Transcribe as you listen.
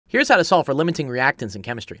Here's how to solve for limiting reactants in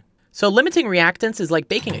chemistry. So limiting reactants is like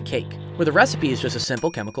baking a cake, where the recipe is just a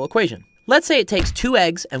simple chemical equation. Let's say it takes 2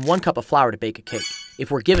 eggs and 1 cup of flour to bake a cake.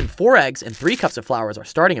 If we're given 4 eggs and 3 cups of flour as our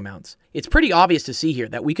starting amounts, it's pretty obvious to see here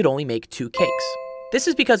that we could only make 2 cakes. This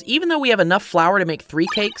is because even though we have enough flour to make 3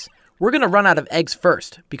 cakes, we're going to run out of eggs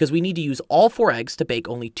first, because we need to use all 4 eggs to bake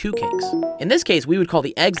only 2 cakes. In this case, we would call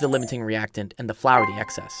the eggs the limiting reactant and the flour the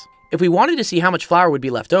excess. If we wanted to see how much flour would be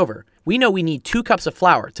left over, we know we need 2 cups of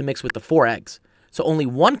flour to mix with the 4 eggs, so only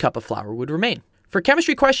 1 cup of flour would remain. For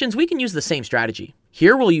chemistry questions, we can use the same strategy.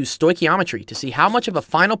 Here we'll use stoichiometry to see how much of a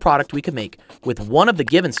final product we could make with one of the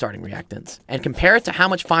given starting reactants, and compare it to how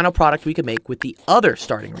much final product we could make with the other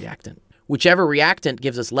starting reactant. Whichever reactant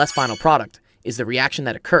gives us less final product is the reaction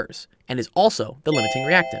that occurs, and is also the limiting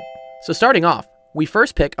reactant. So starting off, we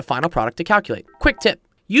first pick a final product to calculate. Quick tip.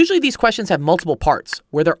 Usually these questions have multiple parts,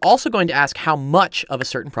 where they're also going to ask how much of a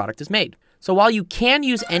certain product is made. So while you can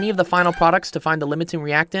use any of the final products to find the limiting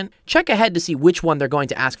reactant, check ahead to see which one they're going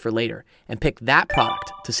to ask for later, and pick that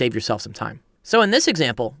product to save yourself some time. So in this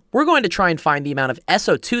example, we're going to try and find the amount of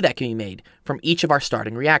SO2 that can be made from each of our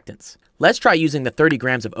starting reactants. Let's try using the 30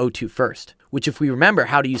 grams of O2 first, which if we remember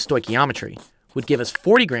how to use stoichiometry, would give us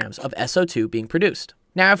 40 grams of SO2 being produced.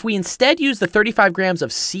 Now, if we instead use the 35 grams of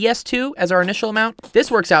CS2 as our initial amount,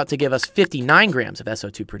 this works out to give us 59 grams of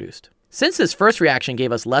SO2 produced. Since this first reaction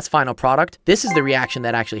gave us less final product, this is the reaction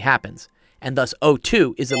that actually happens, and thus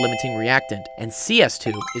O2 is the limiting reactant, and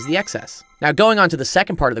CS2 is the excess. Now, going on to the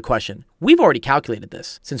second part of the question, we've already calculated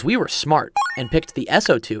this, since we were smart and picked the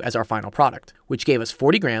SO2 as our final product, which gave us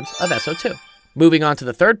 40 grams of SO2. Moving on to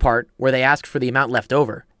the third part, where they asked for the amount left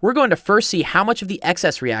over, we're going to first see how much of the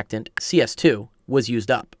excess reactant, CS2, was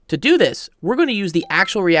used up. To do this, we're going to use the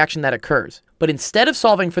actual reaction that occurs, but instead of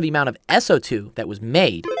solving for the amount of SO2 that was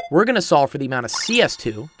made, we're going to solve for the amount of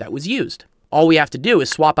CS2 that was used. All we have to do is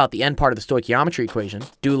swap out the end part of the stoichiometry equation,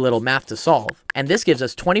 do a little math to solve, and this gives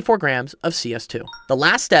us 24 grams of CS2. The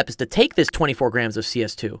last step is to take this 24 grams of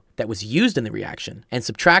CS2 that was used in the reaction and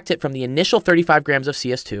subtract it from the initial 35 grams of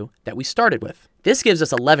CS2 that we started with. This gives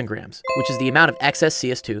us 11 grams, which is the amount of excess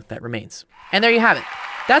CS2 that remains. And there you have it.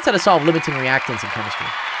 That's how to solve limiting reactants in chemistry.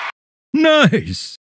 Nice!